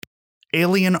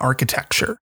Alien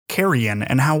Architecture, Carrion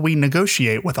and How We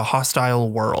Negotiate with a Hostile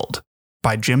World,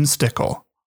 by Jim Stickle.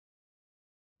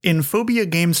 In Phobia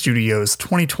Game Studios'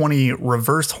 2020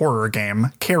 reverse horror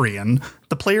game, Carrion,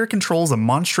 the player controls a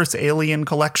monstrous alien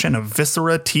collection of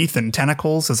viscera, teeth, and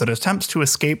tentacles as it attempts to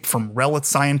escape from Relith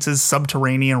Science's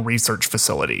subterranean research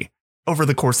facility. Over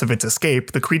the course of its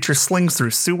escape, the creature slings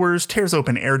through sewers, tears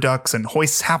open air ducts, and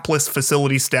hoists hapless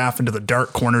facility staff into the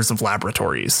dark corners of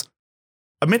laboratories.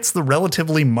 Amidst the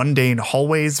relatively mundane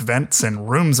hallways, vents, and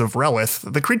rooms of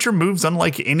Relith, the creature moves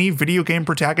unlike any video game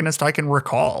protagonist I can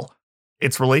recall.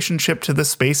 Its relationship to this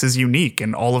space is unique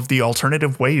in all of the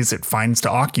alternative ways it finds to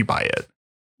occupy it.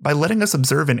 By letting us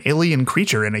observe an alien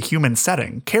creature in a human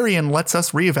setting, Carrion lets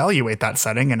us reevaluate that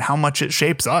setting and how much it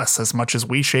shapes us as much as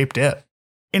we shaped it.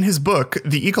 In his book,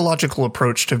 The Ecological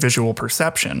Approach to Visual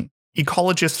Perception,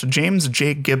 ecologist James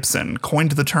J. Gibson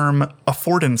coined the term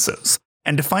affordances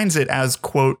and defines it as,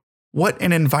 quote, what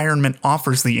an environment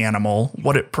offers the animal,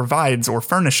 what it provides or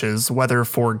furnishes, whether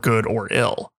for good or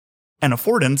ill. An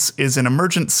affordance is an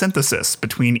emergent synthesis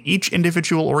between each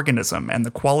individual organism and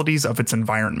the qualities of its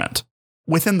environment.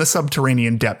 Within the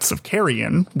subterranean depths of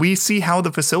Carrion, we see how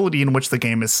the facility in which the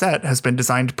game is set has been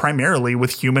designed primarily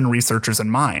with human researchers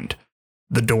in mind.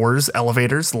 The doors,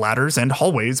 elevators, ladders, and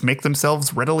hallways make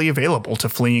themselves readily available to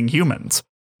fleeing humans.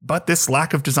 But this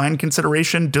lack of design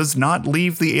consideration does not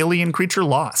leave the alien creature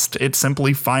lost. It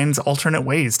simply finds alternate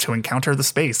ways to encounter the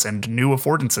space and new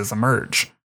affordances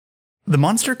emerge. The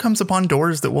monster comes upon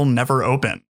doors that will never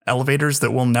open, elevators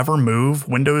that will never move,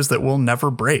 windows that will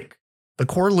never break. The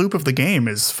core loop of the game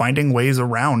is finding ways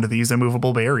around these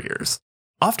immovable barriers.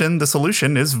 Often, the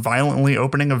solution is violently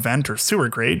opening a vent or sewer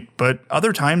grate, but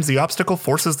other times the obstacle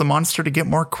forces the monster to get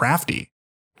more crafty.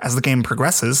 As the game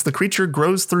progresses, the creature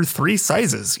grows through 3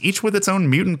 sizes, each with its own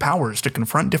mutant powers to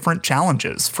confront different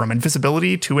challenges, from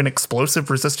invisibility to an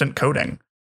explosive-resistant coating.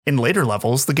 In later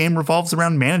levels, the game revolves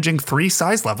around managing 3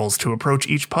 size levels to approach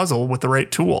each puzzle with the right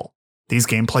tool. These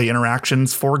gameplay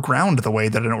interactions foreground the way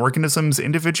that an organism's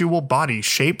individual body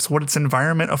shapes what its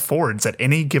environment affords at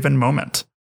any given moment.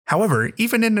 However,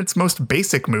 even in its most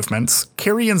basic movements,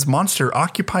 Carrion's monster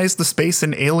occupies the space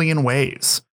in alien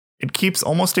ways. It keeps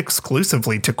almost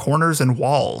exclusively to corners and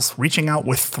walls, reaching out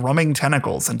with thrumming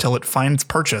tentacles until it finds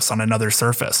purchase on another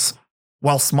surface.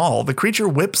 While small, the creature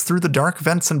whips through the dark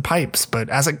vents and pipes, but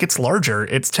as it gets larger,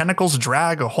 its tentacles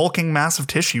drag a hulking mass of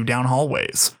tissue down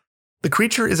hallways. The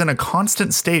creature is in a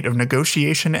constant state of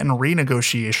negotiation and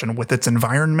renegotiation with its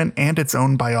environment and its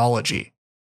own biology.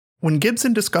 When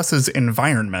Gibson discusses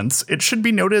environments, it should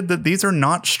be noted that these are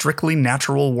not strictly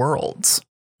natural worlds.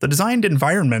 The designed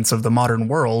environments of the modern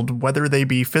world, whether they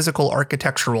be physical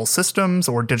architectural systems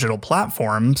or digital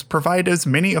platforms, provide as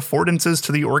many affordances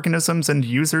to the organisms and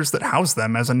users that house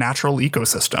them as a natural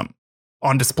ecosystem.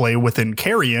 On display within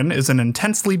Carrion is an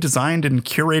intensely designed and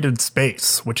curated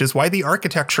space, which is why the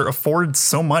architecture affords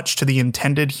so much to the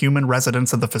intended human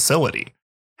residents of the facility.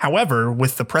 However,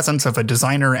 with the presence of a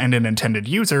designer and an intended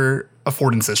user,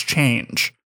 affordances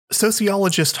change.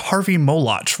 Sociologist Harvey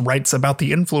Moloch writes about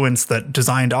the influence that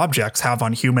designed objects have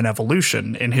on human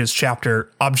evolution in his chapter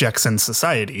Objects in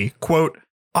Society. Quote,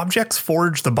 objects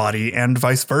forge the body and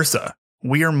vice versa.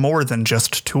 We are more than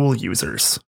just tool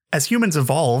users. As humans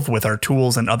evolve with our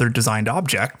tools and other designed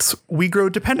objects, we grow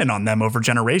dependent on them over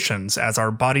generations as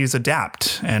our bodies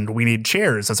adapt, and we need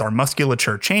chairs as our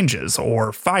musculature changes,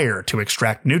 or fire to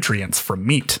extract nutrients from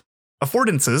meat.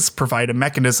 Affordances provide a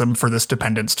mechanism for this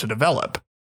dependence to develop.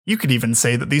 You could even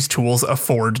say that these tools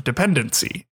afford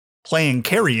dependency. Playing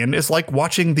Carrion is like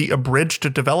watching the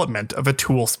abridged development of a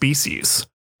tool species.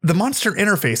 The monster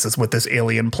interfaces with this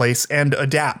alien place and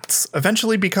adapts,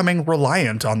 eventually becoming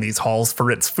reliant on these halls for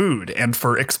its food and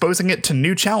for exposing it to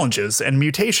new challenges and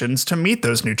mutations to meet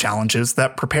those new challenges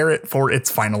that prepare it for its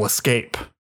final escape.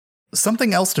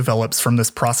 Something else develops from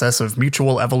this process of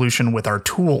mutual evolution with our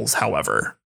tools,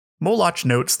 however. Moloch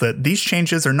notes that these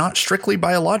changes are not strictly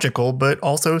biological, but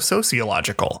also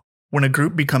sociological. When a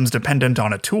group becomes dependent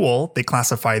on a tool, they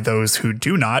classify those who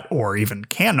do not, or even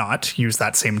cannot, use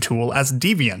that same tool as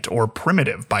deviant or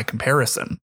primitive by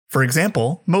comparison. For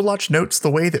example, Moloch notes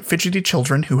the way that fidgety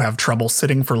children who have trouble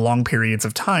sitting for long periods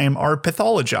of time are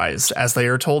pathologized as they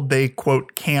are told they,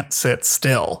 quote, can't sit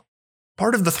still.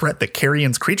 Part of the threat that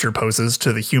Carrion's creature poses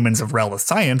to the humans of Relith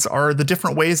Science are the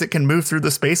different ways it can move through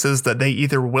the spaces that they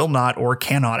either will not or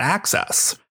cannot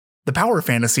access. The power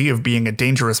fantasy of being a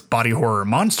dangerous body horror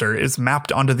monster is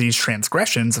mapped onto these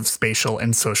transgressions of spatial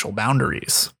and social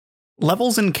boundaries.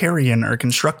 Levels in Carrion are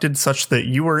constructed such that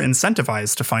you are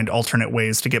incentivized to find alternate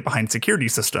ways to get behind security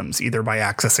systems, either by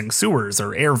accessing sewers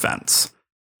or air vents.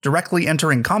 Directly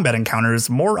entering combat encounters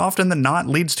more often than not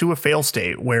leads to a fail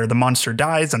state where the monster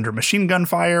dies under machine gun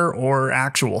fire or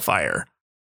actual fire.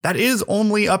 That is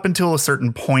only up until a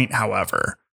certain point,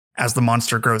 however. As the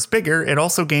monster grows bigger, it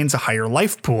also gains a higher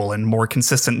life pool and more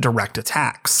consistent direct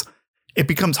attacks. It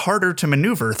becomes harder to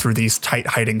maneuver through these tight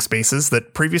hiding spaces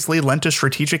that previously lent a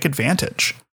strategic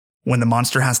advantage. When the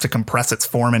monster has to compress its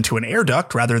form into an air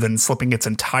duct rather than slipping its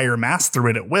entire mass through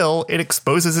it at will, it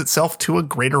exposes itself to a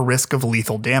greater risk of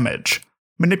lethal damage.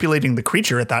 Manipulating the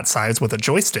creature at that size with a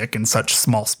joystick in such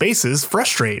small spaces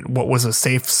frustrate what was a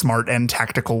safe, smart, and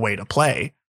tactical way to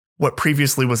play. What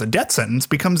previously was a death sentence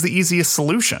becomes the easiest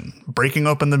solution, breaking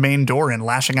open the main door and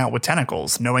lashing out with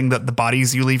tentacles, knowing that the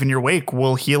bodies you leave in your wake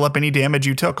will heal up any damage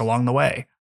you took along the way.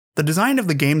 The design of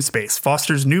the game space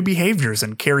fosters new behaviors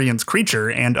in Carrion's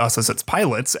creature and us as its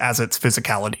pilots as its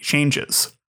physicality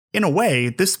changes. In a way,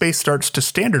 this space starts to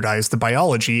standardize the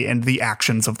biology and the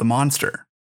actions of the monster.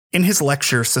 In his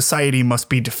lecture, Society Must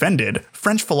Be Defended,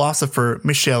 French philosopher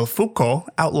Michel Foucault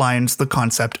outlines the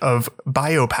concept of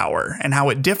biopower and how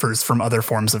it differs from other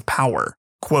forms of power.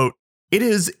 Quote, "It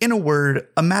is, in a word,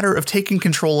 a matter of taking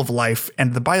control of life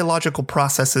and the biological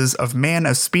processes of man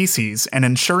as species and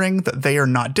ensuring that they are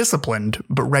not disciplined,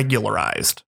 but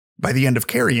regularized." By the end of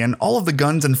Carrion, all of the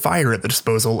guns and fire at the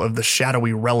disposal of the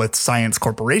shadowy Relith Science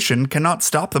Corporation cannot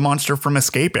stop the monster from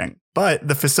escaping, but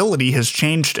the facility has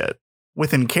changed it.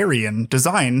 Within Carrion,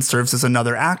 design serves as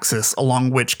another axis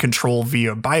along which control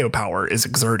via biopower is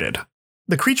exerted.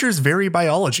 The creature's very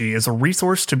biology is a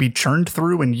resource to be churned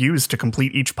through and used to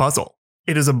complete each puzzle.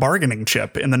 It is a bargaining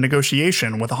chip in the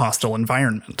negotiation with a hostile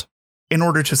environment. In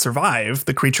order to survive,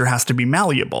 the creature has to be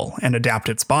malleable and adapt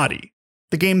its body.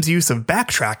 The game's use of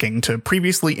backtracking to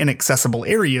previously inaccessible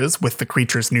areas with the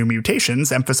creature's new mutations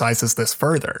emphasizes this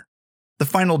further. The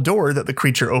final door that the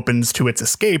creature opens to its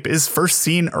escape is first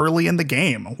seen early in the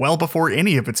game, well before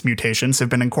any of its mutations have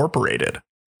been incorporated.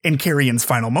 In Carrion's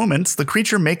final moments, the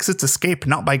creature makes its escape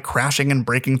not by crashing and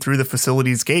breaking through the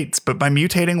facility's gates, but by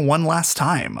mutating one last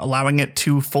time, allowing it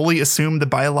to fully assume the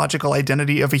biological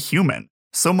identity of a human,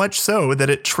 so much so that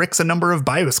it tricks a number of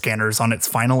bioscanners on its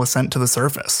final ascent to the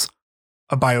surface.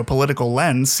 A biopolitical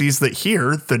lens sees that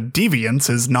here, the deviance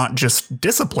is not just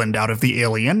disciplined out of the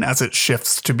alien as it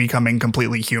shifts to becoming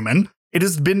completely human, it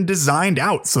has been designed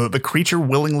out so that the creature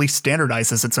willingly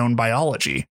standardizes its own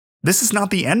biology. This is not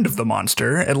the end of the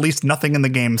monster, at least nothing in the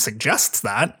game suggests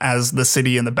that, as the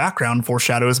city in the background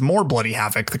foreshadows more bloody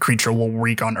havoc the creature will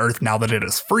wreak on Earth now that it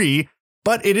is free,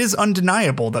 but it is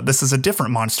undeniable that this is a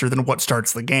different monster than what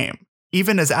starts the game.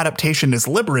 Even as adaptation is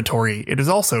liberatory, it is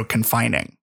also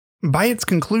confining. By its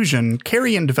conclusion,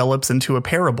 Carrion develops into a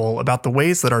parable about the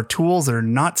ways that our tools are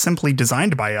not simply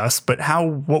designed by us, but how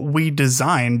what we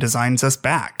design designs us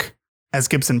back. As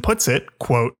Gibson puts it,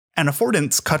 quote, "An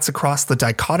affordance cuts across the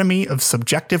dichotomy of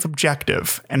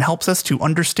subjective-objective and helps us to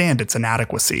understand its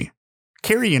inadequacy."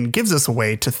 Carrion gives us a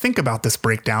way to think about this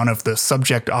breakdown of the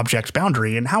subject-object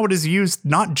boundary and how it is used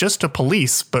not just to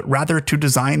police, but rather to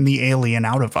design the alien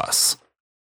out of us.